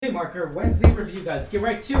Wednesday marker. Wednesday review, guys. Get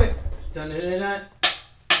right to it. Dun-dun-dun-dun.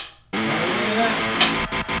 Dun-dun-dun-dun.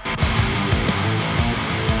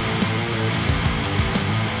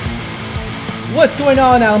 What's going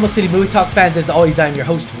on, Alamo City Movie Talk fans? As always, I'm your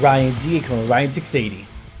host, Ryan D. Ryan680.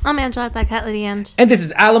 I'm Angela, that cat lady Ange. And this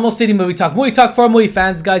is Alamo City Movie Talk. Movie Talk for movie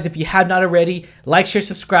fans, guys. If you have not already, like, share,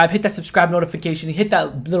 subscribe. Hit that subscribe notification. Hit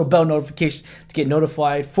that little bell notification to get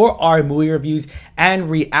notified for our movie reviews and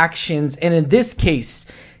reactions. And in this case,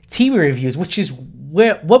 TV reviews, which is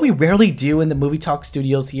what we rarely do in the Movie Talk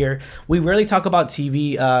studios here. We rarely talk about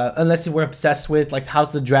TV unless we're obsessed with, like, House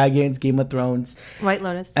of the Dragons, Game of Thrones. White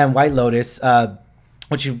Lotus. And White Lotus.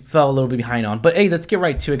 Which you fell a little bit behind on. But hey, let's get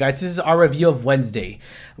right to it, guys. This is our review of Wednesday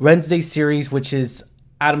series, which is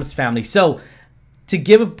Addams Family. So, to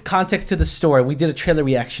give a context to the story, we did a trailer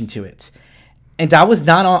reaction to it, and I was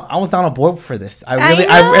not on board for this. I really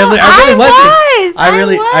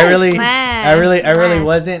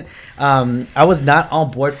wasn't. I was not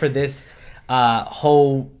on board for this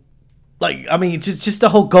whole, like, I mean, just the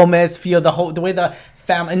whole Gomez feel, the way the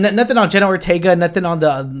family, nothing on Jenna Ortega, nothing on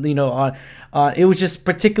the it was just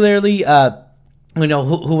particularly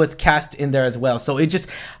who was cast in there as well. So it just,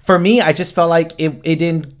 for me, I just felt like it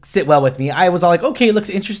didn't sit well with me. I was all like, okay, it looks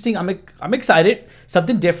interesting. I'm excited.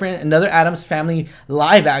 Something different. Another Addams Family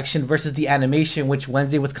live action versus the animation, which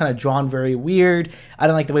Wednesday was kind of drawn very weird. I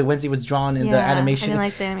don't like the way Wednesday was drawn in the animation. I didn't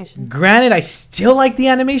like the animation. Granted, I still like the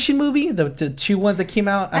animation movie, the two ones that came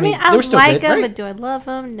out. I mean they were still like good, them, right? But do I love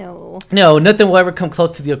them? No. No, nothing will ever come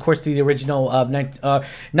close to the original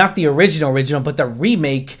not the original, but the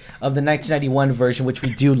remake of the 1991 version, which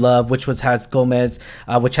we do love, which has Gomez,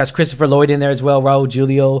 which has Christopher Lloyd in there as well, Raul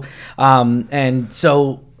Julia, and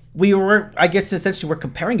so we were, I guess, essentially we're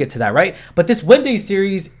comparing it to that, right? But this Wednesday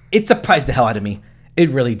series, it surprised the hell out of me. It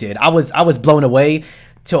really did. I was blown away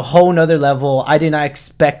to a whole nother level. I did not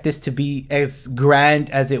expect this to be as grand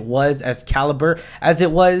as it was, as caliber as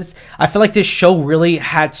it was. I feel like this show really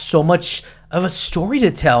had so much of a story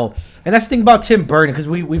to tell. And that's the thing about Tim Burton, because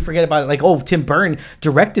we forget about it. Like, oh, Tim Burton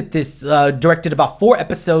directed this, directed about 4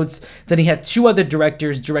 episodes. Then he had 2 other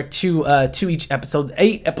directors direct two each episode,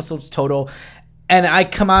 8 episodes total. And I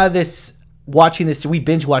come out of this, watching this, we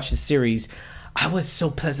binge watched this series, I was so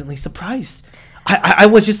pleasantly surprised. I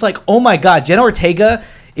was just like, oh my God, Jenna Ortega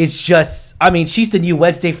is just, I mean, she's the new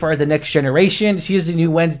Wednesday for the next generation. She is the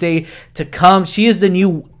new Wednesday to come. She is the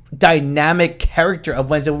new dynamic character of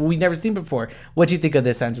Wednesday we've never seen before. What do you think of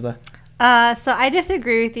this, Angela? So I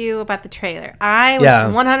disagree with you about the trailer. I was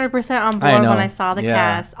 100% on board when I saw the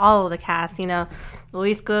cast, all of the cast,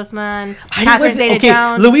 Luis Guzman, Catherine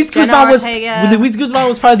Zeta-Jones, Luis Guzman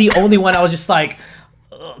was probably the only one I was just like,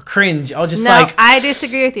 cringe. I was just like... I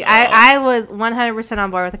disagree with you. I was 100% on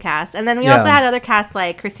board with the cast. And then we also had other casts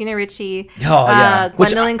like Christina Ricci,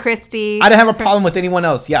 Gwendolyn Christie. I didn't have a problem with anyone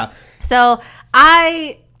else, So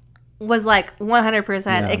I was like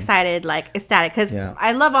 100% excited, like ecstatic, because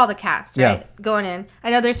I love all the cast, right? Going in, I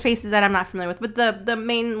know there's faces that I'm not familiar with, but the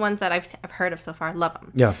main ones that I've heard of so far, love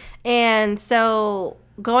them. And so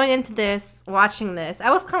going into this, watching this,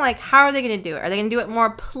 I was kind of like, how are they going to do it? Are they going to do it more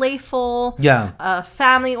playful,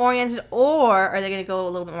 family oriented, or are they going to go a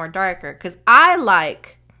little bit more darker? Because I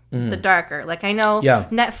like the darker. Like, I know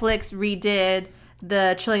Netflix redid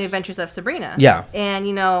the Chilling Adventures of Sabrina, and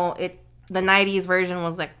the 90s version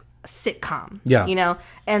was like a sitcom,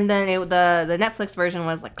 and then the Netflix version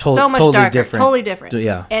was like so much totally darker, totally different.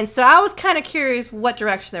 And so I was kind of curious what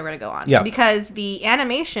direction they were going to go on, because the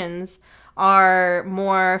animations are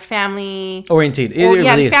more family oriented.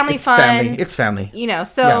 Really family it's fun. Family. It's family.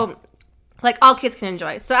 Like all kids can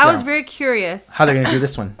enjoy. So I was very curious how they're going to do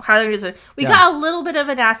this one. We got a little bit of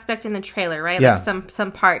an aspect in the trailer, right? Like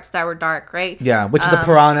some parts that were dark, right? Yeah, which is the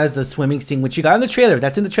piranhas, the swimming scene, which you got in the trailer.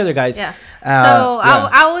 That's in the trailer, guys. Yeah.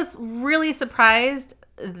 I was really surprised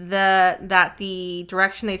that the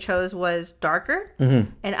direction they chose was darker.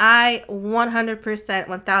 And I 100%,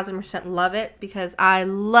 1000% love it, because I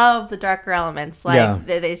love the darker elements. Like,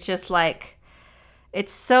 it's just like...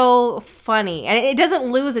 It's so funny, and it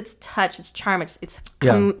doesn't lose its touch, its charm, its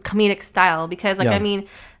comedic style. Because, I mean,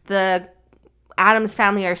 the Addams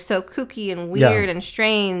Family are so kooky and weird and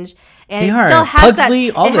strange, and it still has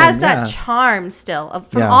that charm still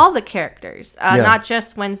from all the characters, not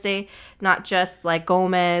just Wednesday, not just like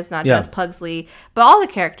Gomez, not just Pugsley, but all the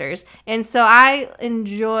characters. And so I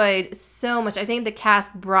enjoyed so much. I think the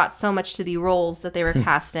cast brought so much to the roles that they were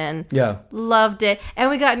cast in. Loved it.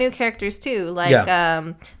 And we got new characters too. Like,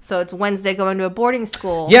 so it's Wednesday going to a boarding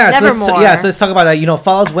school. So let's talk about that.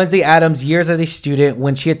 Follows Wednesday Addams' years as a student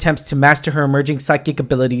when she attempts to master her emerging psychic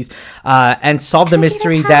abilities and solve the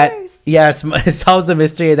mystery that Yes, solves the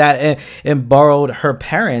mystery of that and borrowed her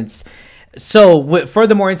parents. So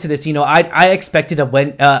furthermore into this, I expected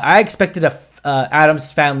a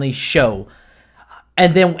Addams Family show,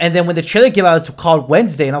 and then when the trailer came out, it's called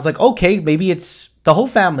Wednesday, and I was like, okay, maybe it's the whole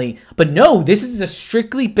family, but no, this is a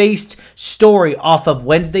strictly based story off of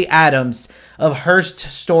Wednesday Addams, of her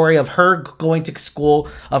story of her going to school,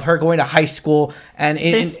 of her going to high school, and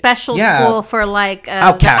this special school for like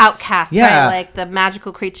outcasts, right? Like the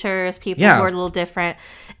magical creatures, people who are a little different.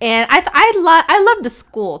 And I love the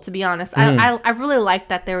school, to be honest. I really like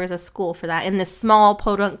that there was a school for that in this small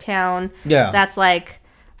podunk town. That's like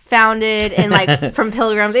founded and like from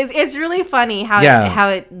pilgrims. It's really funny how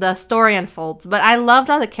the story unfolds. But I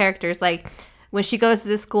loved all the characters, like when she goes to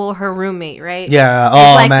the school, her roommate, right? Yeah.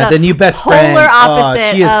 Oh, like man, the new best friend. Polar opposite.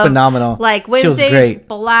 Oh, she is phenomenal. Like Wednesday's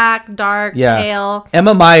black, dark, pale.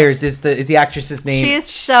 Emma Myers is the actress's name. She is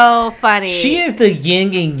so funny. She is the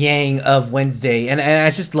yin and yang of Wednesday, and I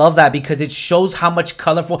just love that because it shows how much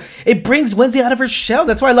colorful. It brings Wednesday out of her shell.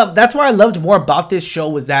 That's why I loved more about this show,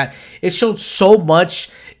 was that it showed so much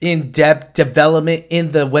in-depth development in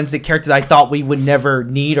the Wednesday characters I thought we would never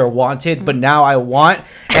need or wanted, but now I want.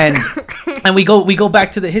 And and we go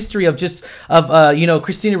back to the history of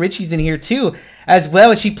Christina Ricci's in here too, as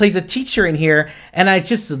well. She plays a teacher in here, and I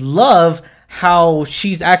just love how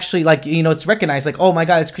she's actually like, it's recognized, like, oh my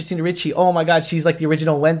god, it's Christina Ricci. Oh my god, she's like the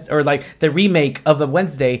original Wednesday, or like the remake of the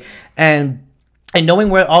Wednesday. And knowing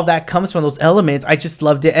where all that comes from, those elements, I just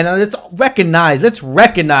loved it. And let's recognize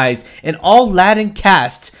an all Latin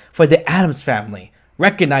cast for the Addams Family.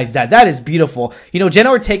 Recognize that. That is beautiful. Jenna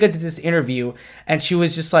Ortega did this interview, and she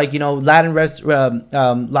was just like, Latin or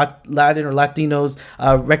Latinos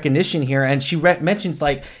recognition here, and she mentions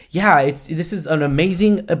like, this is an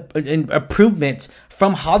amazing improvement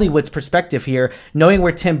from Hollywood's perspective here, knowing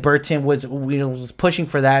where Tim Burton was pushing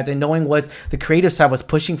for that, and knowing what the creative side was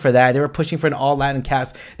pushing for that. They were pushing for an all Latin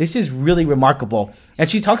cast. This is really remarkable. And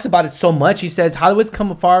she talks about it so much. She says Hollywood's come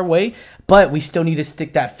a far way, but we still need to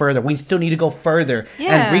stick that further. We still need to go further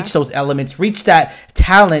and reach those elements, reach that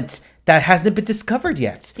talent that hasn't been discovered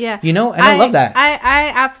yet. Yeah. And I love that.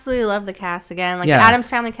 I absolutely love the cast again. Like, Addams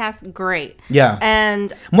Family cast, great. Yeah.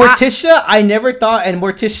 And Morticia, I never thought, and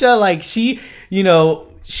Morticia, like, she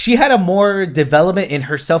had a more development in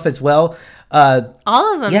herself as well.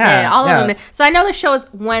 All of them did. All of them did. So I know the show is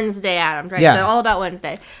Wednesday Addams, right? Yeah. They're all about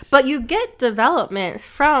Wednesday. But you get development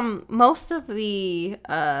from most of the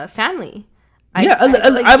family.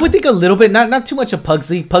 I would think a little bit, not too much of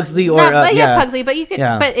Pugsley, Pugsley, but you could.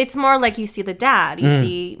 But it's more like you see the dad, you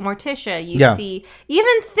see Morticia, you see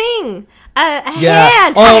even Thing.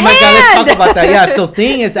 Hand. Oh my god, let's talk about that. Yeah, so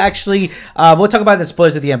Thing is actually we'll talk about the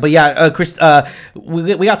spoilers at the end. But Chris,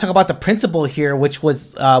 we got to talk about the principal here, which we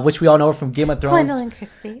all know her from Game of Thrones. Gwendolyn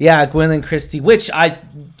Christie. Yeah, Gwendolyn Christie,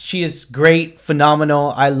 she is great,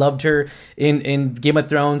 phenomenal. I loved her in Game of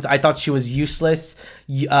Thrones. I thought she was useless,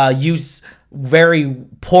 used very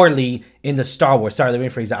poorly in the Star Wars. Sorry, let me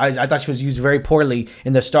rephrase that. I thought she was used very poorly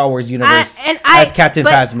in the Star Wars universe as Captain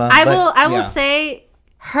Phasma. I will say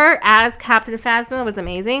her as Captain Phasma was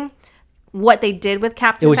amazing. What they did with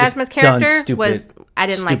Captain Phasma's character was, I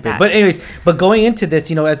didn't like that. But anyways, going into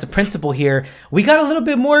this, as the principal here, we got a little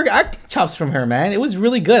bit more acting chops from her, man. It was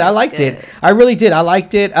really good. I liked it. I really did. I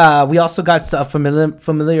liked it. We also got some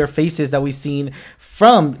familiar faces that we've seen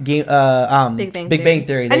from Big Bang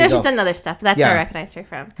Theory. I know she's done other stuff. That's where I recognized her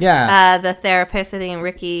from. Yeah. The therapist, I think,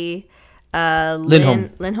 Ricky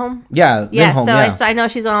Lindholm. Yeah. Lindholm, so I know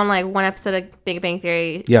she's on like one episode of Big Bang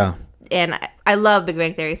Theory. Yeah. And I love Big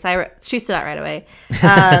Bang Theory, so she stood out right away. So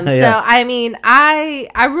I mean, I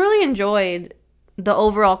really enjoyed the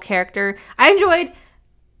overall character. I enjoyed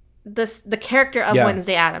the character of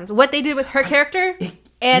Wednesday Addams, what they did with her character,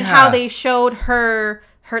 and how they showed her,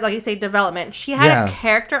 like you say, development. She had a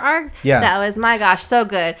character arc that was, my gosh, so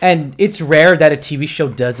good. And it's rare that a TV show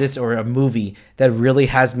does this, or a movie that really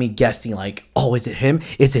has me guessing, like, oh, is it him?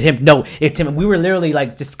 Is it him? No, it's him. And we were literally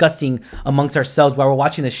like discussing amongst ourselves while we're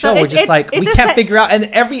watching the show. We're just like, we can't figure out. And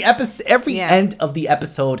every end of the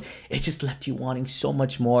episode, it just left you wanting so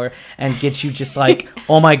much more and gets you just like,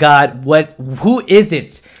 oh my God, who is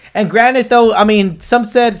it? And granted, though, I mean, some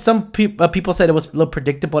people said it was a little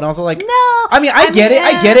predictable, and I was like, no. I mean, I get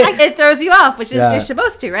it. It throws you off, which is you're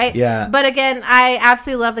supposed to, right? Yeah. But again, I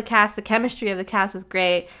absolutely love the cast. The chemistry of the cast was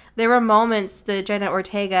great. There were moments that Jenna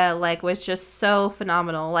Ortega was just so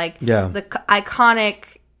phenomenal. The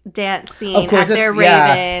iconic dance scene at their Raven.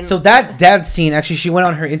 Yeah. So that dance scene, actually, she went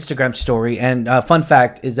on her Instagram story, and fun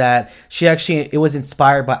fact is that it was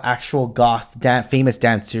inspired by actual goth famous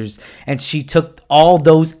dancers, and she took all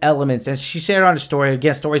those elements and she shared on her story.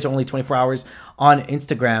 Again, stories are only 24 hours on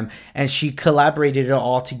Instagram, and she collaborated it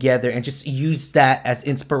all together and just used that as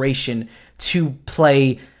inspiration to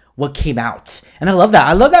play what came out. And I love that.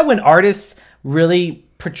 I love that when artists really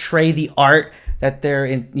portray the art that they're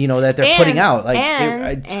putting out. Like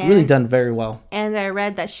it's really done very well. And I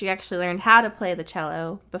read that she actually learned how to play the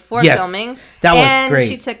cello before yes, filming. That was great.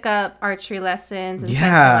 And she took up archery lessons and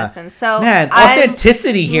pencil lessons. So man,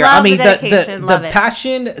 authenticity here. I mean, the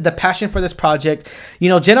passion for this project.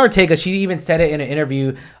 Jenna Ortega, she even said it in an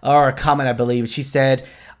interview or a comment, I believe. She said,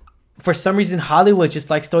 for some reason, Hollywood just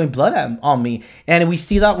likes throwing blood on me, and we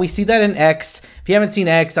see that in X. If you haven't seen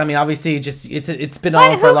X, I mean, obviously, it's been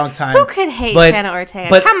on for a long time. Who could hate Jenna Ortega?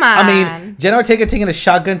 But, come on. I mean, Jenna Ortega taking a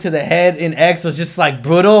shotgun to the head in X was just like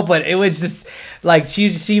brutal, but it was just like she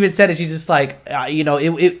even said it. She's just like,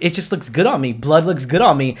 it just looks good on me. Blood looks good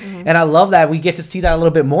on me, and I love that we get to see that a little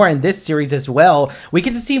bit more in this series as well. We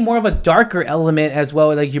get to see more of a darker element as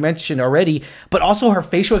well, like you mentioned already. But also her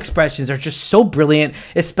facial expressions are just so brilliant,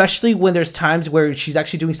 especially when there's times where she's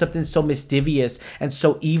actually doing something so mischievous and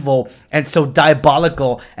so evil and so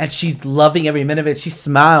diabolical, and she's loving every minute of it. She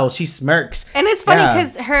smiles, she smirks, and it's funny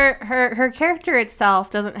because her character itself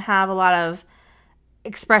doesn't have a lot of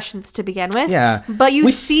expressions to begin with. Yeah, but you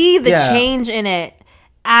see the change in it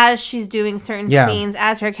as she's doing certain scenes,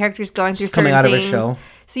 as her character's going through certain things. Coming out of her show.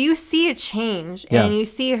 So you see a change, and you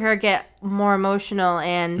see her get more emotional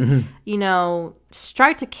and,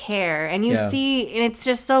 start to care. And you see, and it's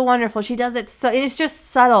just so wonderful. She does it so, and it's just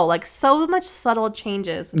subtle, like so much subtle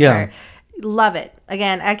changes. Love it.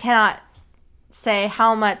 Again, I cannot say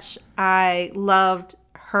how much I loved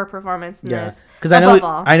her performance in this. Because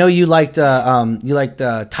I know you liked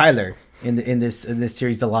Tyler in this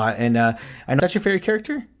series a lot, and I know that's your favorite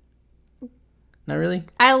character. Not really.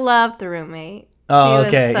 I loved the roommate. Oh,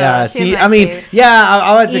 okay. See, I mean, favorite.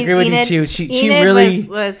 I would agree with you too. She really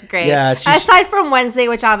was great. Yeah. Aside from Wednesday,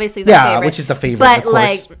 which obviously is my favorite. Which is the favorite. But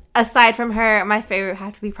like, aside from her, my favorite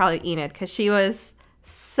had to be probably Enid, because she was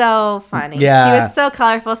so funny. Yeah. She was so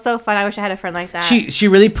colorful, so fun. I wish I had a friend like that. She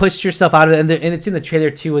really pushed herself out of it, and it's in the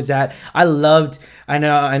trailer too. Is that I know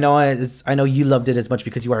you loved it as much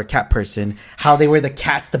because you are a cat person. How they wear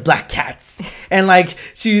the black cats, and like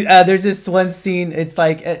there's this one scene. It's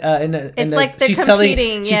like she's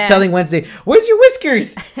telling Wednesday, "Where's your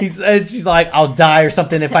whiskers?" She's like, "I'll die or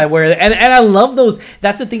something if I wear it." And I love those.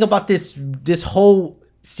 That's the thing about this whole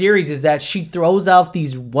series, is that she throws out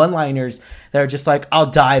these one-liners that are just like,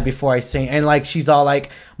 I'll die before I sing, and like she's all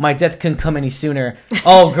like, my death couldn't come any sooner.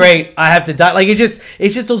 Oh great, I have to die. Like it's just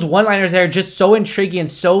those one-liners that are just so intriguing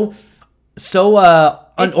and so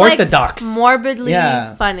unorthodox, like morbidly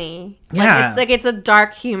funny. It's a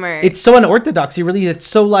dark humor. It's so unorthodox. It's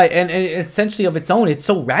so like and essentially of its own. It's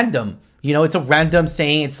so random. It's a random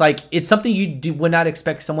saying. It's like, it's something you would not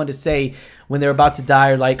expect someone to say when they're about to die,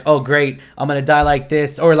 or like, oh great, I'm gonna die like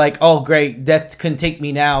this, or like, oh great, death couldn't take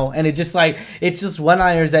me now. And it's just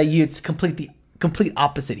one-liners that it's complete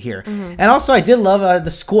opposite here. Mm-hmm. And also, I did love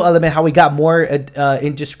the school element, how we got more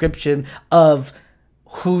in description of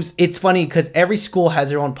it's funny because every school has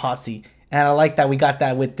their own posse. And I like that we got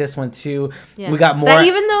that with this one too. Yeah. We got more. That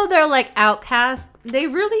even though they're like outcasts, they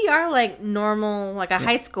really are like normal, like a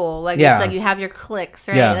high school. Like it's like you have your cliques,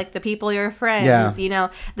 right? Yeah. Like the people, your friends,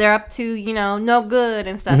 they're up to, no good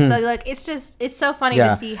and stuff. Mm-hmm. So like it's so funny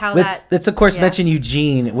to see how let's of course mention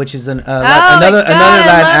Eugene, which is another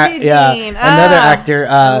actor.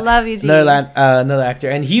 I love Eugene. Another actor,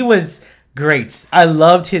 and he was great. I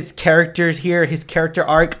loved his characters here, his character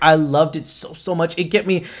arc. I loved it so much.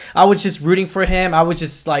 I was just rooting for him. I was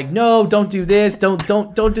just like, no, don't do this. Don't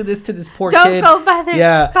do this to this poor kid. Don't go by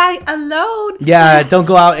there by alone. Yeah, don't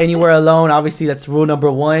go out anywhere alone. Obviously, that's rule number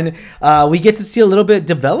 1. We get to see a little bit of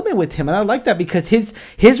development with him, and I like that because his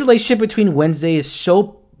relationship between Wednesday is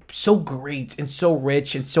so great and so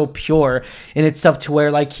rich and so pure in itself, to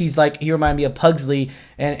where like he reminded me of Pugsley,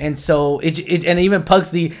 and so it and even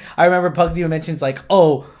Pugsley, I remember Pugsley mentions like,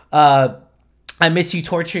 I miss you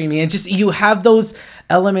torturing me, and just you have those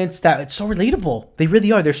elements that it's so relatable. They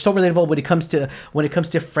really are. They're so relatable when it comes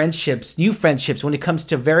to friendships, new friendships, when it comes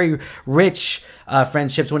to very rich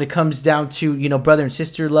friendships, when it comes down to brother and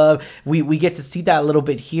sister love. We get to see that a little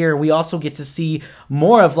bit here. We also get to see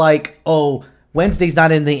more of like, Wednesday's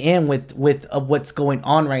not in the inn with what's going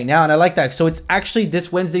on right now, and I like that. So it's actually, this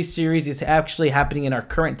Wednesday series is actually happening in our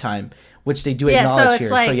current time, which they do acknowledge here.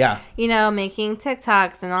 Like, so yeah, making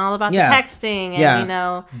TikToks and all about the texting,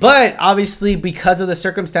 and But obviously, because of the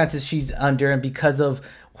circumstances she's under, and because of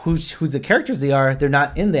who the characters they are, they're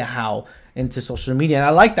not in the how into social media, and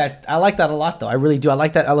I like that. I like that a lot, though. I really do. I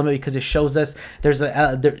like that element because it shows us there's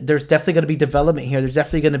definitely going to be development here. There's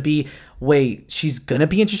definitely going to be she's going to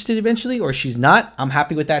be interested eventually, or she's not. I'm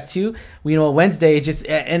happy with that too. Wednesday,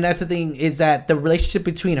 and that's the thing, is that the relationship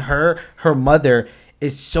between her mother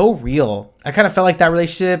is so real. I kind of felt like that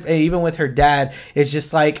relationship, and even with her dad, is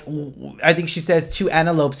just like, I think she says 2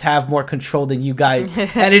 antelopes have more control than you guys,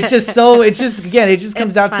 and it just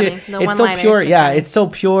comes down to it's so pure. Yeah, it's so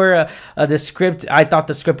pure. The script, I thought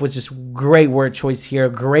the script was just great word choice here,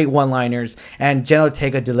 great one-liners, and Jenna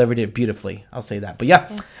Ortega delivered it beautifully. I'll say that. But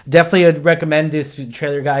yeah. Definitely would recommend this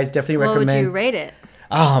trailer, guys. Definitely recommend. What would you rate it?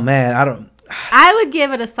 Oh man, I would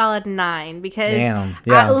give it a solid 9 because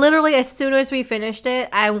literally as soon as we finished it,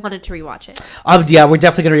 I wanted to rewatch it. Yeah, we're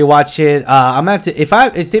definitely gonna rewatch it. I'm gonna have to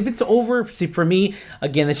if it's over. See, for me,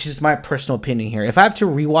 again, it's just my personal opinion here. If I have to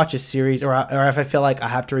rewatch a series, or if I feel like I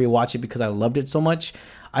have to rewatch it because I loved it so much,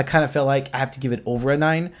 I kind of feel like I have to give it over a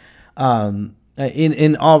 9.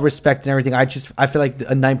 In all respect and everything, I feel like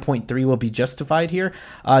a 9.3 will be justified here,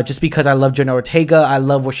 just because I love Jenna Ortega. I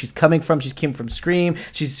love where she's coming from. She came from Scream.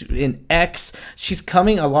 She's in X. She's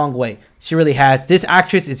coming a long way. She really has. This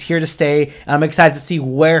actress is here to stay, and I'm excited to see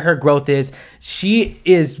where her growth is. She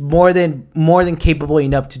is more than capable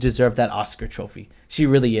enough to deserve that Oscar trophy. She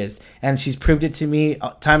really is, and she's proved it to me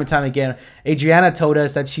time and time again. Adriana told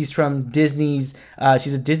us that she's from Disney's.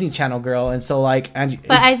 She's a Disney Channel girl, and so but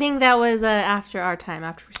I think that was after our time,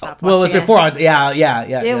 after we stopped watching. Well, it was before.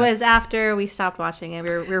 It was after we stopped watching it.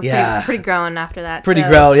 We were pretty grown after that. Pretty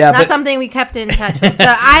grown, yeah. Not something we kept in touch with. So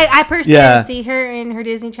I personally didn't see her in her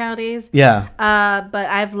Disney Channel days. Yeah. But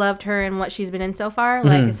I've loved her and what she's been in so far,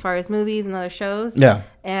 like as far as movies and other shows. Yeah.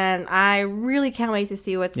 And I really can't wait to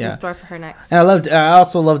see what's in store for her next. And I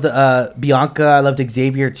also loved Bianca. I loved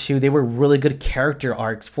Xavier too. They were really good character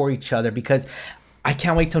arcs for each other, because I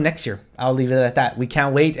can't wait till next year. I'll leave it at that. We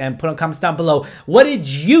can't wait. And put on comments down below. What did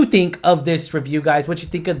you think of this review, guys? What did you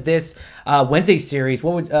think of this Wednesday series?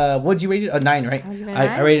 What would you rate it? A 9, right?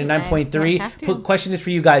 I rated 9.3. Question is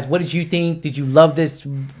for you guys. What did you think? Did you love this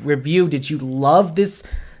review? Did you love this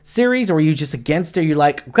series, or were you just against it? You're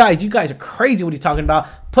like, guys, you guys are crazy. What are you talking about?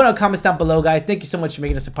 Put on comments down below, guys. Thank you so much for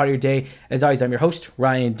making us a part of your day. As always, I'm your host,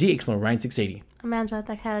 Ryan D. Explorer Ryan 680. I'm Angela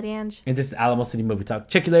Ange. And this is Alamo City Movie Talk.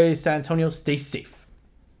 Check you later, San Antonio. Stay safe.